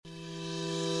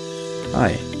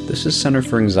Hi, this is Center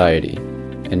for Anxiety,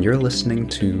 and you're listening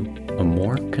to A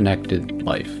More Connected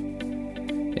Life.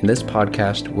 In this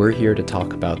podcast, we're here to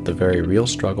talk about the very real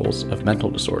struggles of mental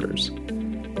disorders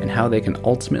and how they can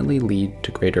ultimately lead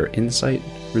to greater insight,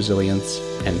 resilience,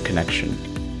 and connection.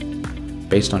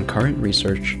 Based on current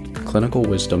research, clinical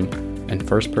wisdom, and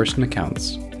first-person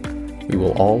accounts, we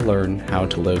will all learn how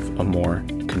to live a more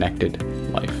connected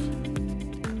life.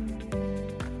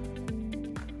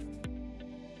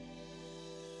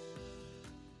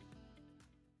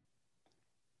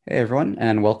 Hey everyone,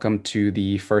 and welcome to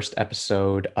the first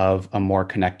episode of A More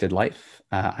Connected Life.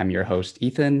 I'm your host,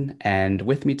 Ethan, and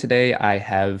with me today I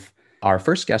have our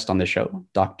first guest on the show,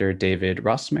 Dr. David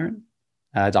Rosmarin.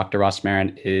 Dr.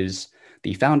 Rosmarin is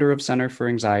the founder of Center for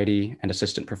Anxiety and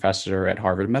assistant professor at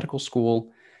Harvard Medical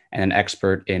School, and an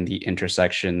expert in the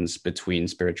intersections between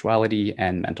spirituality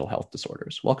and mental health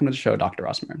disorders. Welcome to the show, Dr.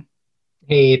 Rosmarin.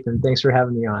 Hey, Ethan. Thanks for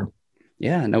having me on.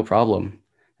 Yeah, no problem.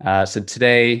 So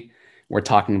today we're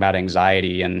talking about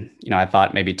anxiety, and I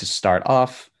thought maybe to start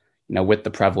off, with the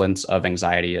prevalence of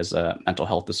anxiety as a mental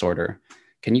health disorder.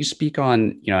 Can you speak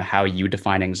on, how you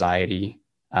define anxiety,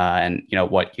 and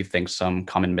what you think some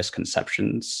common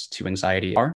misconceptions to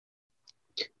anxiety are?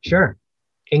 Sure.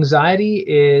 Anxiety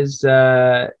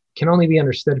can only be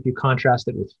understood if you contrast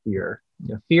it with fear.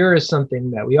 Fear is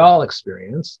something that we all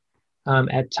experience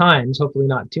at times, hopefully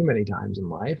not too many times in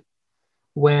life,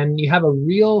 when you have a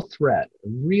real threat, a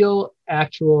real,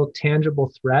 actual,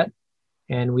 tangible threat,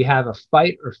 and we have a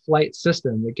fight or flight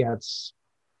system that gets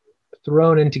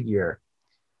thrown into gear.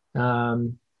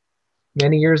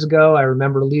 Many years ago, I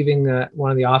remember leaving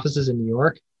one of the offices in New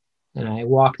York, and I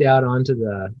walked out onto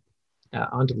the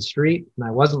street, and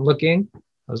I wasn't looking.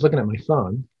 I was looking at my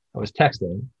phone. I was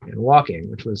texting and walking,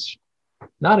 which was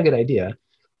not a good idea.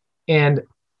 And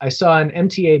I saw an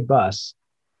MTA bus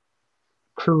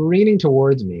careening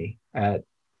towards me at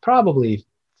probably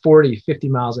 40, 50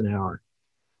 miles an hour.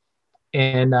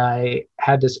 And I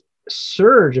had this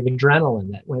surge of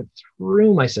adrenaline that went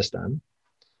through my system,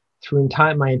 through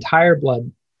my entire blood,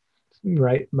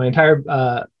 right? My entire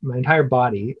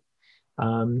body.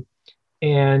 That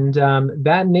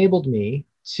enabled me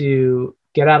to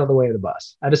get out of the way of the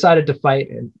bus. I decided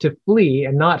to flee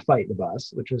and not fight the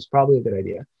bus, which was probably a good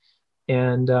idea.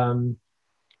 And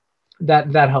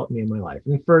that helped me in my life,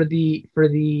 and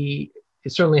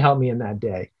it certainly helped me in that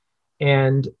day.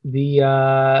 And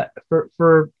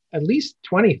for at least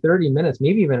 20, 30 minutes,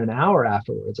 maybe even an hour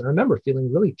afterwards, I remember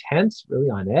feeling really tense,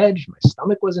 really on edge. My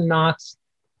stomach was in knots.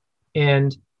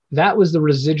 And that was the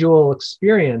residual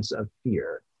experience of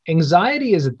fear.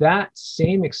 Anxiety is that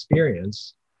same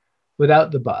experience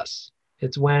without the bus.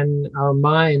 It's when our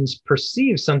minds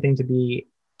perceive something to be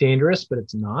dangerous, but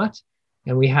it's not.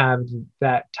 And we have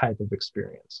that type of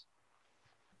experience.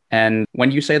 And when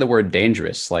you say the word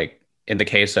dangerous, like in the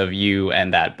case of you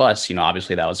and that bus,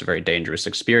 obviously that was a very dangerous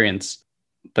experience.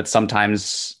 But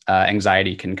sometimes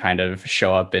anxiety can kind of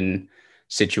show up in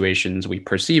situations we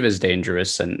perceive as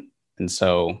dangerous. And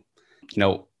so,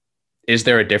 is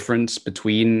there a difference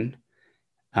between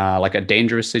like a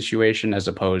dangerous situation as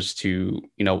opposed to,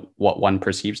 what one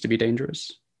perceives to be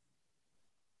dangerous?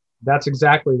 That's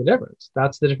exactly the difference.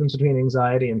 That's the difference between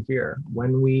anxiety and fear.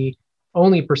 When we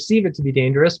only perceive it to be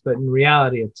dangerous, but in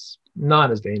reality, it's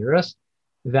not as dangerous,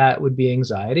 that would be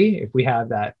anxiety if we have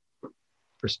that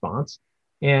response.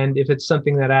 And if it's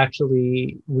something that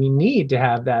actually we need to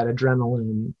have that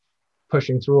adrenaline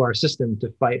pushing through our system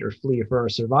to fight or flee for our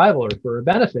survival or for a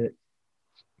benefit,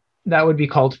 that would be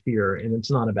called fear, and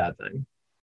it's not a bad thing.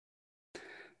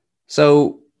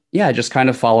 So, yeah, just kind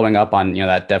of following up on,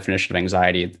 that definition of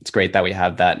anxiety. It's great that we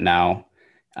have that now.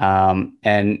 And,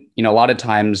 a lot of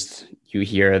times you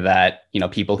hear that,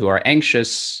 people who are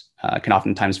anxious can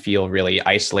oftentimes feel really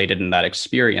isolated in that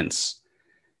experience.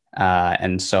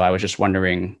 And so I was just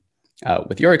wondering,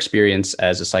 with your experience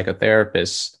as a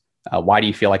psychotherapist, why do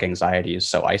you feel like anxiety is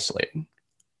so isolating?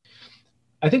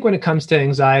 I think when it comes to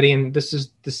anxiety, and this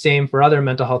is the same for other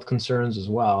mental health concerns as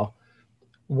well,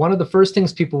 one of the first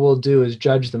things people will do is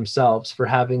judge themselves for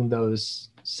having those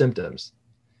symptoms.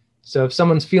 So if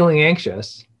someone's feeling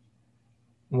anxious,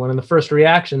 one of the first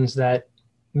reactions that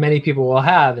many people will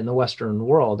have in the Western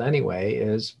world anyway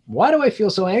is, why do I feel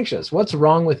so anxious? What's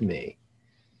wrong with me?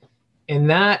 And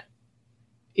that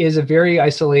is a very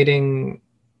isolating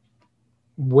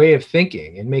way of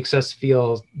thinking. It makes us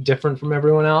feel different from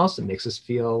everyone else. It makes us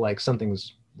feel like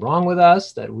something's wrong with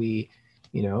us, that we,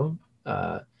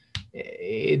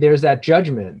 there's that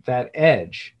judgment, that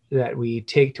edge that we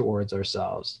take towards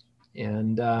ourselves.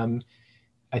 And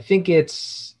I think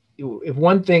if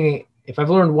I've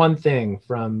learned one thing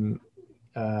from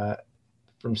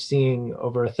from seeing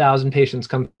over 1,000 patients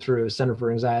come through Center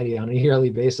for Anxiety on a yearly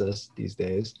basis these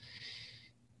days,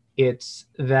 it's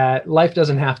that life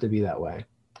doesn't have to be that way.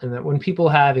 And that when people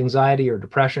have anxiety or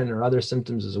depression or other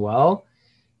symptoms as well,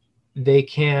 they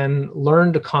can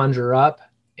learn to conjure up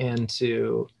and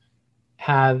to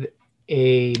have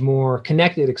a more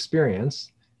connected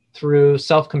experience through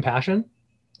self-compassion,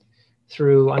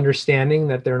 through understanding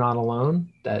that they're not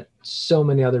alone, that so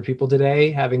many other people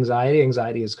today have anxiety.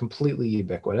 Anxiety is completely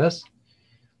ubiquitous.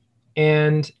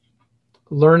 And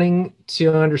learning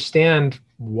to understand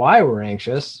why we're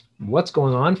anxious, what's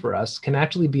going on for us, can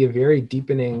actually be a very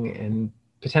deepening and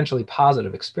potentially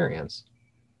positive experience.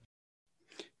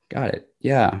 Got it.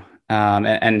 Yeah.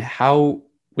 And how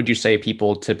would you say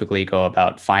people typically go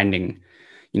about finding,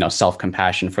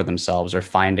 self-compassion for themselves, or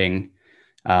finding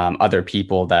other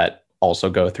people that also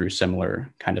go through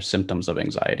similar kind of symptoms of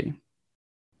anxiety?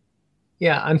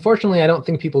 Yeah, unfortunately, I don't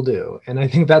think people do. And I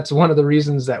think that's one of the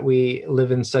reasons that we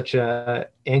live in such a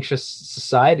anxious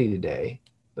society today.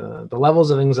 The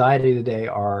levels of anxiety today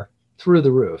are through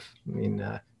the roof. I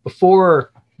mean,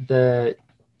 before the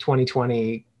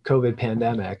 2020 COVID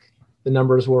pandemic, the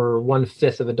numbers were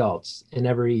 1/5 of adults in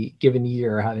every given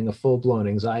year having a full-blown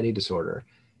anxiety disorder.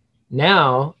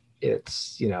 Now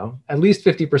it's, at least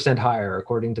 50% higher,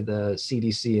 according to the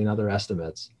CDC and other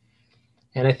estimates.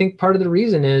 And I think part of the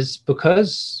reason is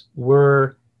because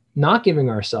we're not giving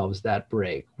ourselves that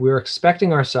break. We're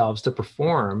expecting ourselves to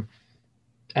perform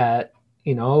at,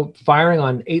 firing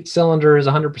on 8 cylinders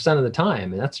 100% of the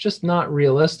time. And that's just not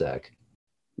realistic.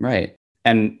 Right.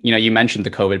 And, you mentioned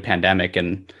the COVID pandemic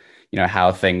and,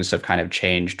 how things have kind of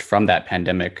changed from that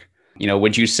pandemic.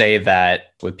 Would you say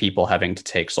that with people having to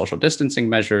take social distancing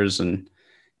measures and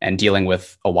dealing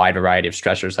with a wide variety of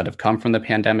stressors that have come from the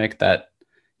pandemic, that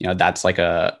that's like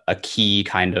a key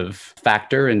kind of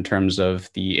factor in terms of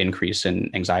the increase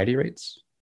in anxiety rates?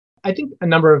 I think a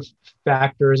number of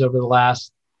factors over the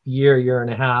last year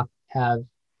and a half have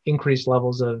increased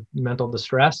levels of mental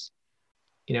distress,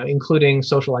 including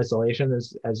social isolation,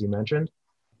 as you mentioned.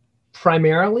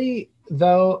 Primarily,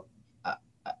 though,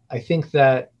 I think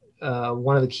that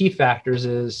one of the key factors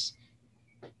is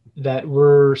that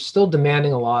we're still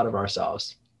demanding a lot of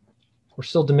ourselves. We're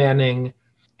still demanding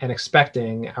and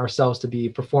expecting ourselves to be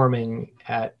performing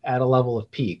at a level of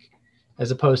peak,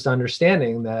 as opposed to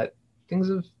understanding that things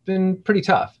have been pretty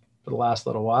tough for the last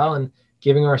little while, and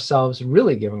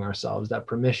really giving ourselves that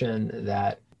permission,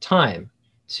 that time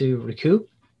to recoup,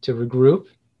 to regroup,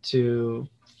 to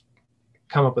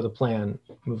come up with a plan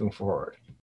moving forward.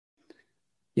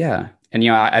 Yeah. And,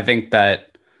 I think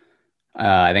that,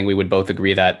 I think we would both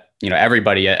agree that,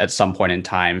 everybody at some point in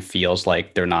time feels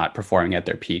like they're not performing at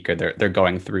their peak, or they're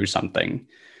going through something.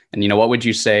 And, what would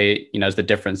you say, is the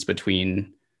difference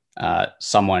between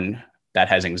someone that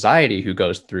has anxiety who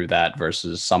goes through that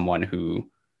versus someone who,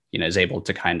 is able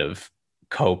to kind of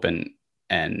cope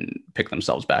and pick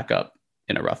themselves back up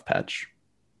in a rough patch?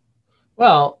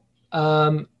 Well,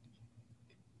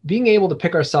 being able to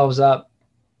pick ourselves up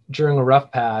during a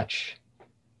rough patch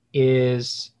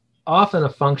is often a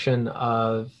function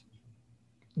of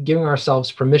giving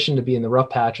ourselves permission to be in the rough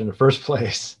patch in the first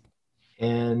place.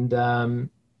 And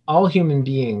all human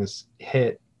beings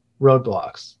hit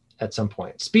roadblocks at some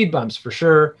point. Speed bumps for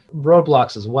sure,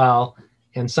 roadblocks as well,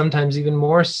 and sometimes even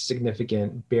more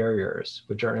significant barriers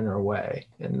which are in our way.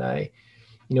 And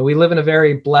we live in a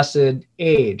very blessed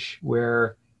age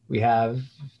where we have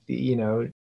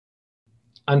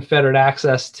unfettered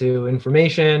access to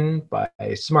information by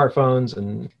smartphones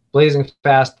and blazing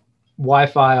fast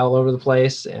Wi-Fi all over the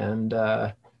place. And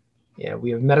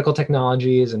we have medical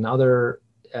technologies and other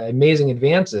amazing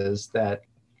advances that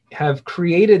have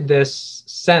created this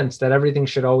sense that everything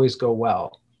should always go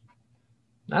well.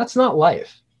 That's not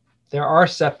life. There are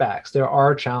setbacks, there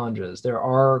are challenges, there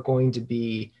are going to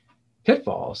be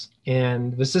pitfalls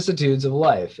and vicissitudes of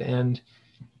life. And,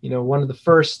 one of the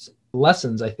first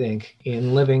lessons, I think,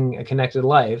 in living a connected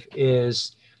life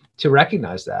is to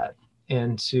recognize that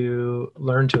and to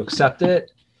learn to accept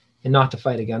it and not to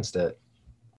fight against it.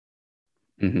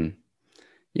 Mm-hmm.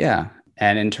 Yeah.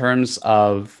 And in terms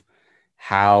of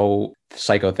how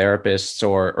psychotherapists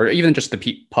or even just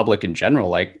the public in general,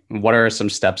 like, what are some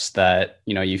steps that,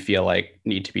 you feel like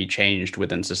need to be changed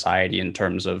within society in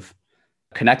terms of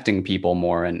connecting people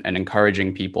more and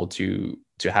encouraging people to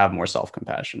have more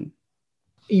self-compassion?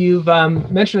 You've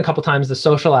mentioned a couple times the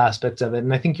social aspects of it,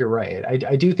 and I think you're right.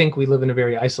 I do think we live in a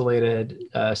very isolated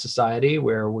society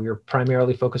where we're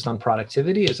primarily focused on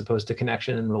productivity as opposed to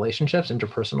connection and relationships,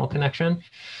 interpersonal connection,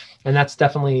 and that's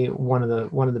definitely one of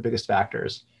the biggest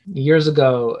factors. Years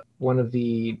ago, one of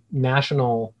the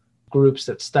national groups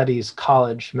that studies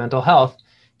college mental health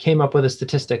came up with a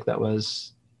statistic that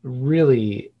was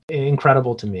really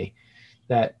incredible to me,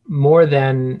 that more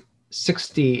than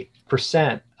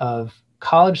 60% of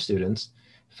college students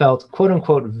felt, quote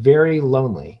unquote, very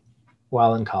lonely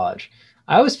while in college.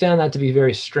 I always found that to be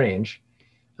very strange,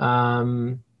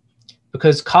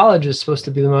 because college is supposed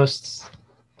to be the most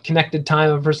connected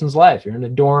time of a person's life. You're in a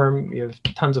dorm, you have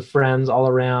tons of friends all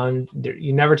around.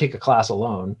 You never take a class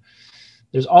alone.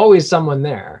 There's always someone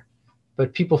there,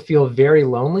 but people feel very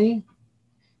lonely.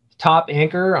 Top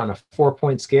anchor on a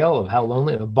 4-point scale of how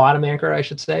lonely, the bottom anchor, I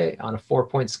should say, on a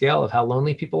 4-point scale of how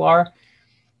lonely people are.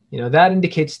 That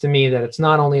indicates to me that it's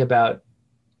not only about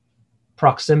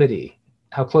proximity,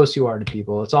 how close you are to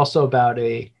people. It's also about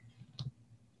a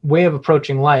way of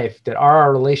approaching life. That are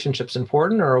our relationships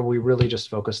important, or are we really just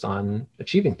focused on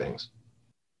achieving things?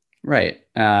 Right.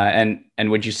 And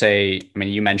would you say, I mean,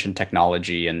 you mentioned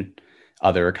technology and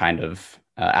other kind of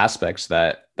aspects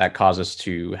that cause us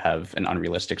to have an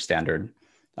unrealistic standard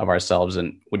of ourselves.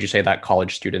 And would you say that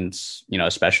college students,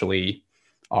 especially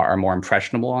are more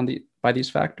impressionable by these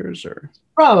factors, or?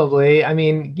 Probably. I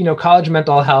mean, college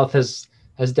mental health has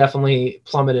definitely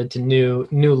plummeted to new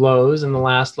lows in the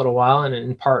last little while, and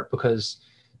in part because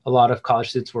a lot of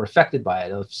college students were affected by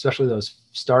it, especially those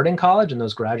starting college and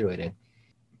those graduating.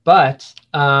 But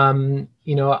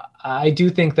I do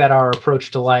think that our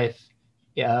approach to life,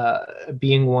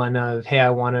 being one of, hey, I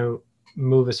want to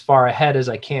move as far ahead as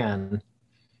I can,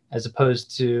 as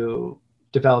opposed to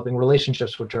developing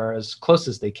relationships which are as close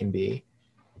as they can be,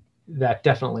 that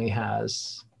definitely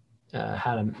has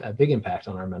had a big impact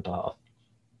on our mental health.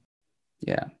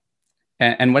 Yeah.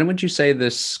 And when would you say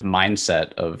this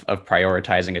mindset of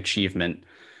prioritizing achievement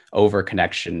over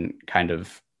connection kind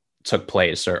of took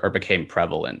place or became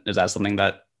prevalent? Is that something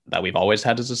that we've always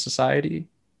had as a society?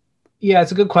 Yeah,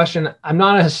 it's a good question. I'm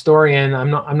not a historian.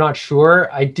 I'm not sure.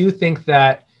 I do think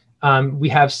that we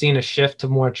have seen a shift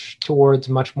towards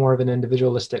much more of an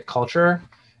individualistic culture,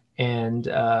 and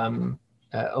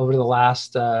over the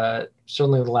last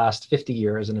certainly the last 50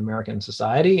 years in American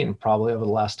society, and probably over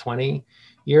the last 20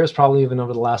 years, probably even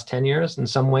over the last 10 years in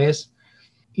some ways.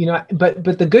 But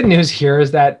the good news here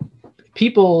is that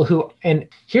people who, and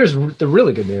here's the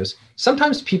really good news,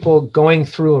 sometimes people going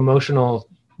through emotional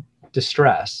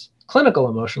distress, clinical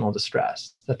emotional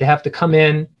distress, that they have to come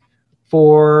in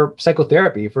for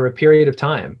psychotherapy for a period of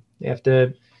time. They have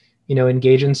to,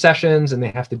 engage in sessions, and they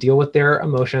have to deal with their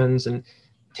emotions and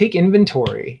take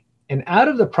inventory. And out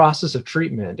of the process of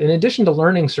treatment, in addition to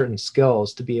learning certain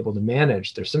skills to be able to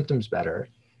manage their symptoms better,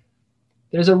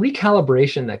 there's a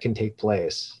recalibration that can take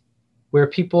place where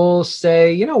people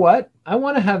say, you know what, I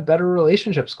want to have better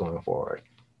relationships going forward.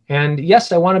 And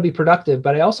yes, I want to be productive,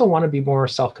 but I also want to be more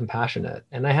self-compassionate.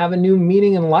 And I have a new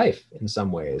meaning in life in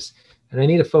some ways. And I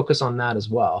need to focus on that as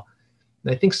well.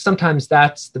 And I think sometimes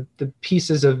that's the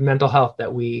pieces of mental health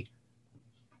that we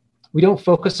don't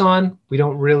focus on. We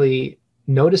don't really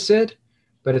notice it,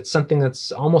 but it's something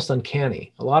that's almost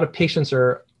uncanny. A lot of patients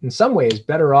are in some ways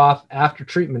better off after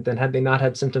treatment than had they not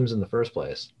had symptoms in the first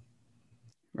place.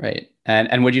 Right.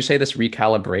 And would you say this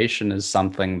recalibration is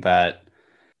something that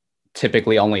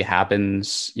typically only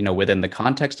happens, within the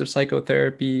context of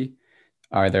psychotherapy?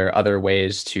 Are there other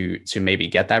ways to maybe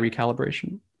get that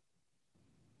recalibration?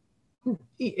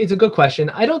 It's a good question.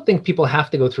 I don't think people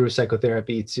have to go through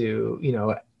psychotherapy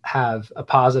to, have a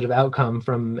positive outcome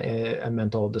from a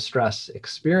mental distress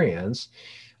experience.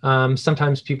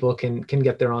 Sometimes people can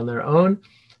get there on their own.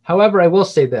 However, I will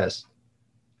say this.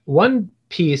 One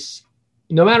piece,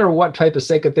 no matter what type of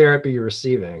psychotherapy you're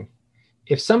receiving,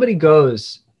 if somebody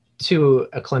goes to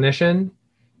a clinician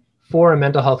for a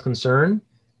mental health concern,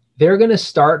 they're going to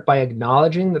start by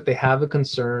acknowledging that they have a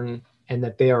concern and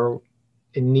that they are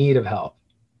in need of help.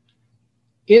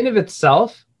 In of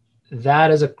itself,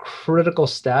 that is a critical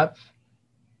step,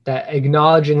 that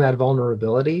acknowledging that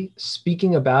vulnerability,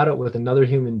 speaking about it with another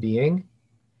human being,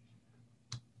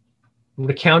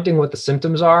 recounting what the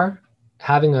symptoms are,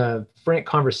 having a frank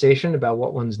conversation about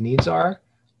what one's needs are,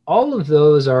 all of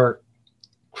those are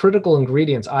critical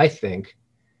ingredients, I think,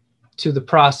 to the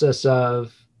process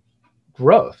of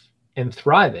growth and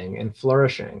thriving and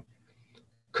flourishing.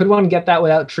 Could one get that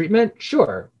without treatment?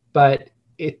 Sure. But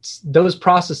those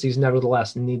processes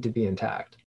nevertheless need to be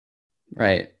intact.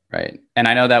 Right. And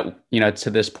I know that, to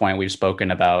this point, we've spoken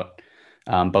about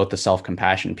both the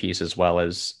self-compassion piece as well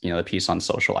as, the piece on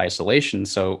social isolation.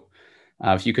 So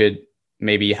if you could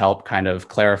maybe help kind of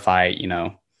clarify,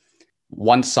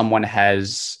 once someone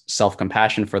has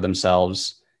self-compassion for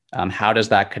themselves, how does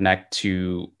that connect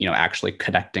to, actually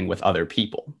connecting with other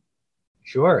people?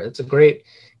 Sure. It's a great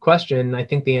question, I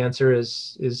think the answer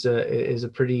is a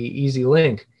pretty easy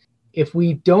link. If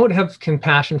we don't have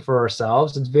compassion for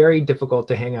ourselves, it's very difficult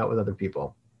to hang out with other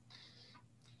people.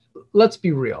 Let's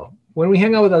be real. When we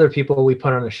hang out with other people, we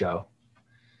put on a show.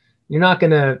 You're not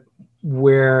going to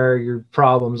wear your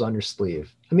problems on your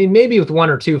sleeve. I mean, maybe with one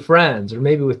or two friends, or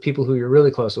maybe with people who you're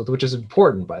really close with, which is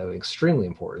important, by the way, extremely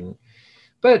important.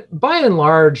 But by and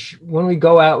large, when we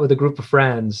go out with a group of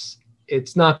friends,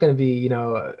 it's not going to be,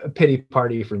 a pity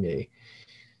party for me.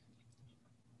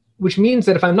 Which means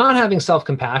that if I'm not having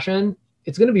self-compassion,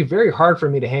 it's going to be very hard for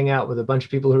me to hang out with a bunch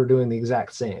of people who are doing the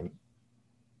exact same.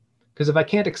 Because if I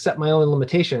can't accept my own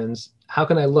limitations, how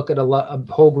can I look at a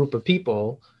whole group of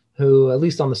people who, at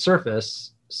least on the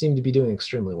surface, seem to be doing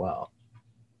extremely well?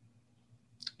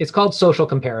 It's called social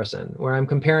comparison, where I'm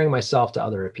comparing myself to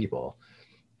other people.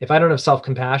 If I don't have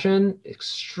self-compassion,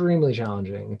 extremely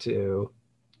challenging to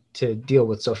deal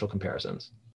with social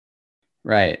comparisons.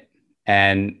 Right.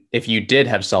 And if you did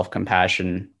have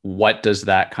self-compassion, what does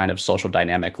that kind of social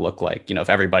dynamic look like? If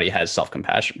everybody has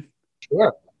self-compassion?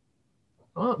 Sure.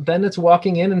 Well, then it's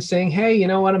walking in and saying, hey, you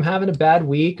know what? I'm having a bad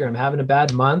week, or I'm having a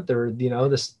bad month, or,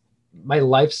 my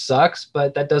life sucks,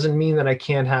 but that doesn't mean that I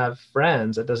can't have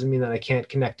friends. That doesn't mean that I can't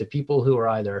connect to people who are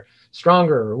either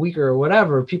stronger or weaker or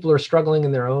whatever. People are struggling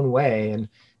in their own way. And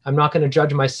I'm not going to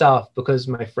judge myself because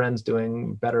my friend's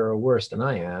doing better or worse than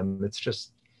I am. It's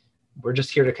just, we're just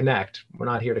here to connect. We're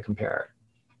not here to compare.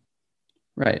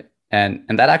 Right. And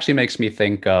that actually makes me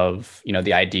think of,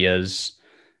 the ideas,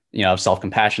 of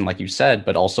self-compassion, like you said,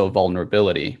 but also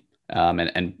vulnerability,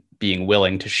 and being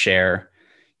willing to share,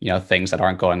 things that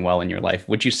aren't going well in your life.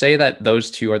 Would you say that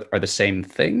those two are the same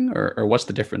thing, or what's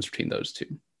the difference between those two?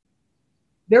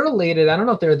 They're related. I don't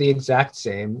know if they're the exact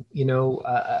same.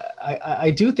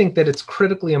 I do think that it's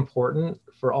critically important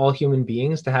for all human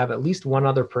beings to have at least one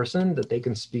other person that they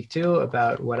can speak to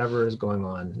about whatever is going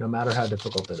on, no matter how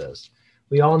difficult it is.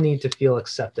 We all need to feel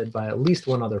accepted by at least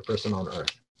one other person on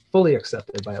earth, fully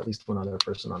accepted by at least one other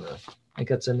person on earth. I think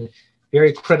that's a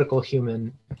very critical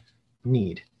human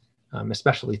need,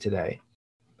 especially today.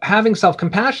 Having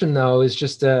self-compassion, though, is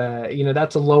just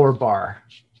that's a lower bar.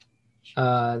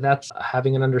 That's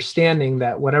having an understanding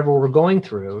that whatever we're going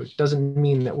through doesn't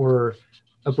mean that we're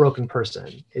a broken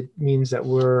person. It means that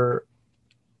we're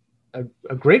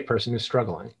a great person who's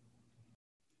struggling.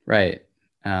 Right.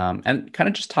 And kind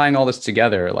of just tying all this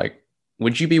together, like,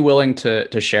 would you be willing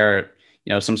to share,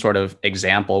 some sort of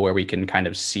example where we can kind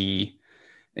of see,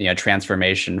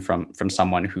 transformation from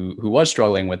someone who was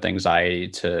struggling with anxiety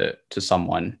to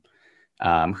someone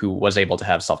who was able to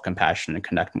have self-compassion and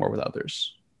connect more with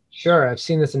others? Sure. I've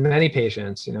seen this in many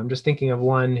patients. I'm just thinking of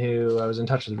one who I was in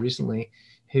touch with recently,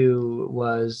 who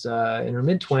was in her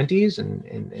mid-20s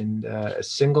and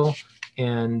single,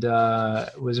 and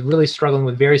was really struggling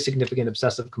with very significant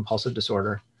obsessive compulsive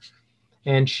disorder.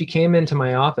 And she came into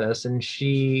my office and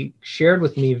she shared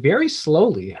with me very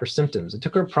slowly her symptoms. It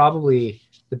took her probably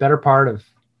the better part of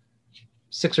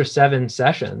 6 or 7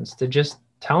 sessions to just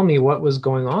tell me what was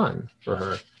going on for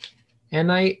her.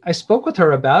 And I spoke with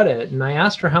her about it, and I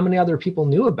asked her how many other people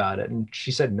knew about it. And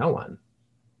she said no one,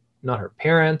 not her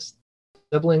parents,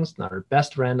 siblings, not her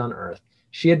best friend on earth.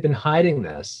 She had been hiding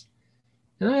this.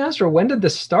 And I asked her, when did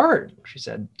this start? She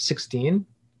said 16,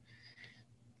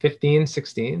 15,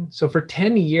 16. So for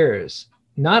 10 years,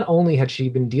 not only had she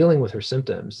been dealing with her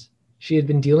symptoms, she had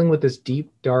been dealing with this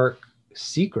deep, dark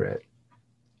secret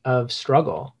of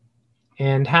struggle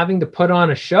and having to put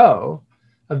on a show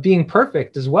of being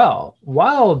perfect as well,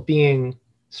 while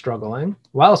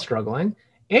struggling,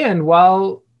 and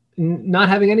while not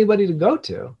having anybody to go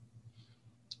to.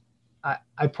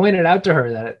 I pointed out to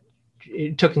her that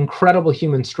it took incredible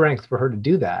human strength for her to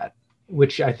do that,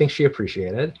 which I think she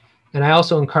appreciated. And I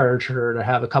also encouraged her to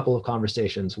have a couple of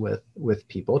conversations with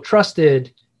people,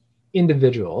 trusted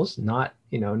individuals, not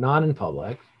in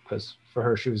public, because for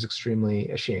her, she was extremely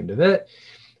ashamed of it,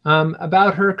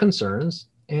 about her concerns,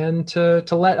 and to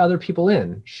let other people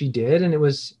in. She did, and it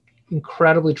was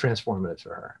incredibly transformative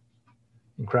for her.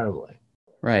 Incredibly.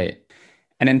 Right.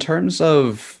 And in terms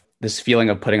of this feeling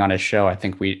of putting on a show, I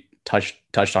think we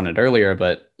touched on it earlier,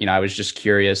 but I was just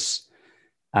curious.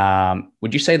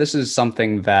 Would you say this is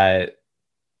something that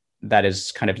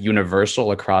is kind of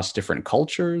universal across different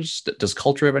cultures? Does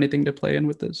culture have anything to play in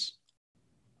with this?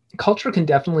 Culture can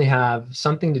definitely have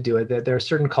something to do with it. There are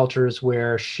certain cultures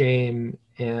where shame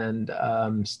and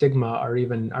stigma are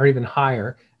even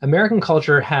higher. American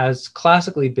culture has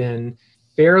classically been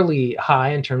fairly high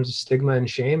in terms of stigma and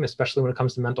shame, especially when it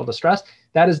comes to mental distress.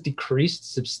 That has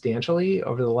decreased substantially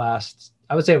over the last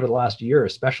year,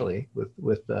 especially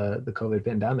with the COVID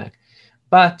pandemic.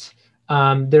 But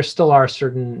there still are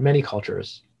many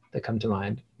cultures that come to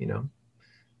mind,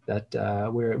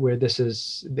 that where this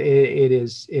is, it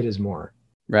is more.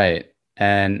 Right.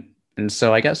 And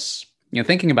so I guess,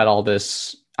 thinking about all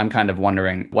this, I'm kind of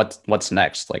wondering what's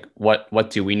next. Like what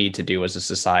do we need to do as a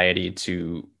society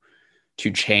to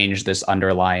change this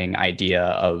underlying idea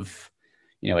of,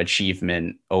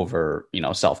 achievement over,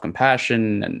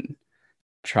 self-compassion, and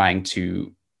trying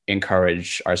to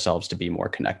encourage ourselves to be more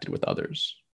connected with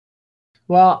others?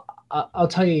 Well, I'll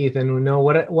tell you, Ethan,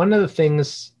 one of the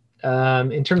things,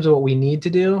 in terms of what we need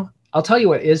to do, I'll tell you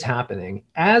what is happening.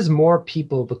 As more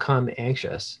people become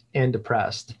anxious and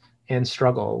depressed and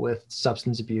struggle with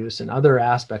substance abuse and other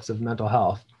aspects of mental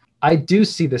health, I do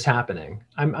see this happening.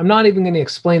 I'm not even going to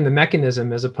explain the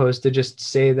mechanism, as opposed to just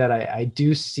say that I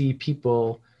do see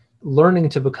people learning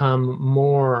to become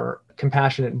more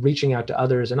compassionate, reaching out to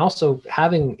others, and also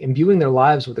imbuing their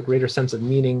lives with a greater sense of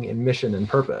meaning and mission and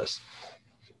purpose,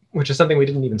 which is something we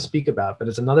didn't even speak about, but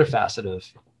it's another facet of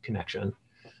connection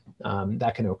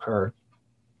that can occur.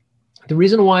 The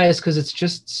reason why is because it's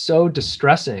just so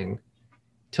distressing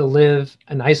to live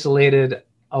an isolated,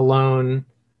 alone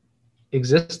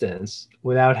existence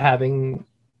without having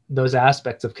those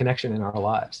aspects of connection in our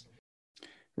lives.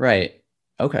 Right.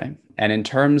 Okay. And in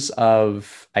terms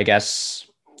of, I guess,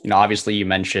 obviously you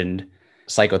mentioned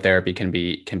psychotherapy can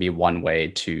be one way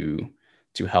to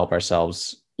help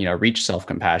ourselves, reach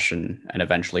self-compassion and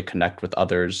eventually connect with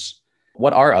others.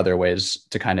 What are other ways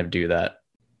to kind of do that?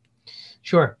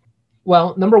 Sure.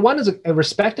 Well, number one is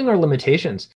respecting our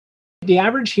limitations. The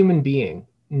average human being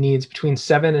needs between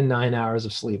 7 and 9 hours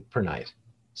of sleep per night.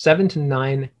 7 to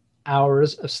 9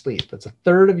 hours of sleep. That's a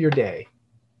third of your day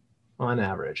on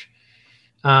average.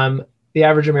 The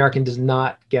average American does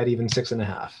not get even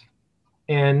 6.5.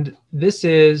 And this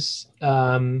is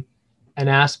an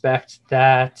aspect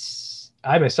that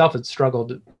I myself had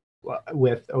struggled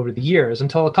with over the years,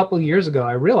 until a couple of years ago,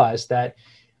 I realized that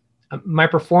my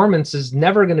performance is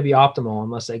never going to be optimal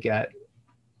unless I get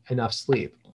enough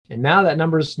sleep. And now that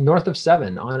number's north of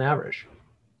 7 on average.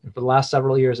 And for the last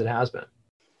several years, it has been.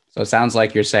 So it sounds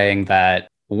like you're saying that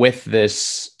with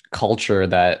this culture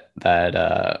that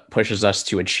pushes us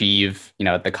to achieve,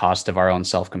 at the cost of our own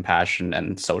self-compassion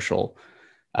and social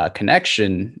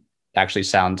connection, actually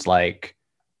sounds like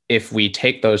if we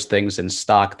take those things in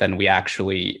stock, then we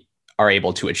actually are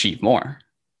able to achieve more.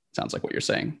 Sounds like what you're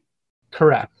saying.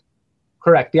 Correct.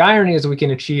 The irony is we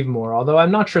can achieve more, although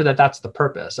I'm not sure that that's the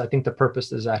purpose. I think the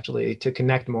purpose is actually to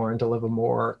connect more and to live a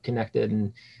more connected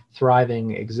and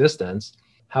thriving existence.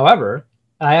 However,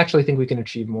 I actually think we can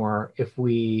achieve more if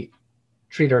we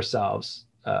treat ourselves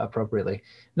appropriately.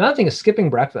 Another thing is skipping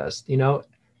breakfast.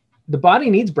 The body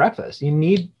needs breakfast. You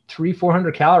need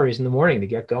 300-400 calories in the morning to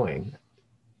get going.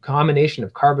 Combination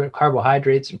of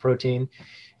carbohydrates and protein,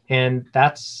 and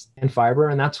fiber,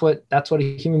 and that's what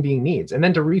a human being needs. And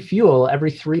then to refuel every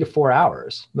 3 to 4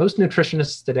 hours. Most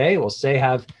nutritionists today will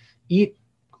say eat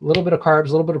a little bit of carbs,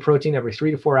 a little bit of protein every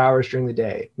 3 to 4 hours during the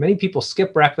day. Many people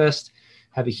skip breakfast,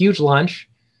 have a huge lunch,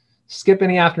 skip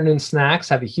any afternoon snacks,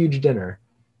 have a huge dinner,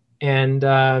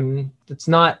 and it's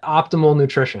not optimal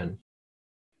nutrition.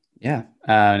 Yeah,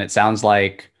 and it sounds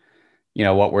like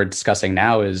what we're discussing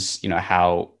now is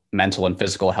how mental and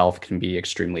physical health can be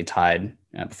extremely tied.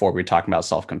 Before we were talking about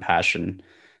self-compassion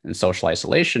and social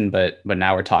isolation, but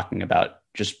now we're talking about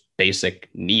just basic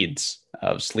needs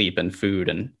of sleep and food.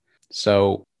 And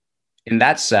so in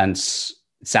that sense,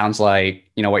 it sounds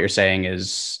like, what you're saying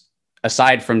is,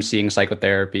 aside from seeing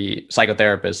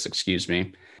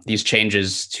psychotherapists, these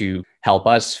changes to help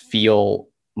us feel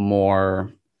more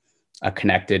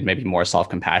connected, maybe more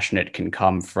self-compassionate, can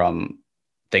come from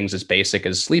things as basic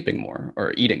as sleeping more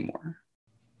or eating more.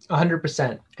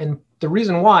 100%. And the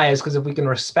reason why is because if we can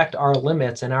respect our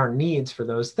limits and our needs for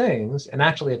those things and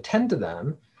actually attend to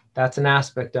them, that's an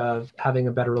aspect of having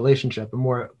a better relationship and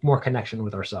more connection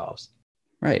with ourselves.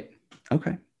 Right.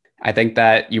 Okay. I think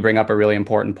that you bring up a really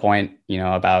important point,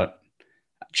 about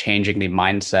changing the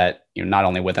mindset, not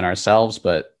only within ourselves,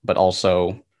 but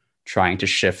also trying to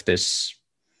shift this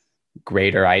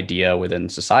greater idea within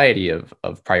society of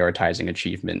prioritizing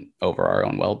achievement over our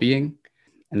own well-being.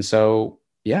 And so,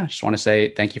 yeah, just want to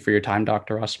say thank you for your time,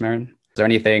 Dr. Rosmarin. Is there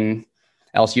anything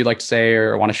else you'd like to say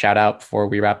or want to shout out before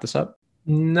we wrap this up?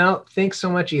 No, thanks so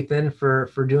much, Ethan, for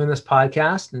doing this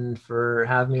podcast and for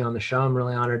having me on the show. I'm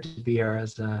really honored to be here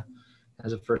as a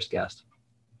first guest.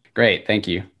 Great. Thank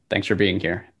you. Thanks for being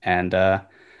here. And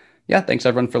thanks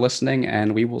everyone for listening,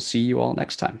 and we will see you all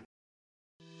next time.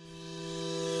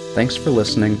 Thanks for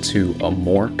listening to A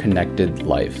More Connected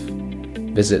Life.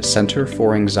 Visit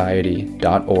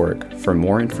centerforanxiety.org for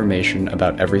more information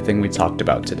about everything we talked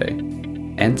about today,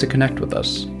 and to connect with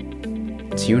us.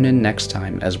 Tune in next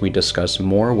time as we discuss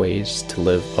more ways to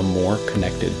live a more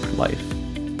connected life.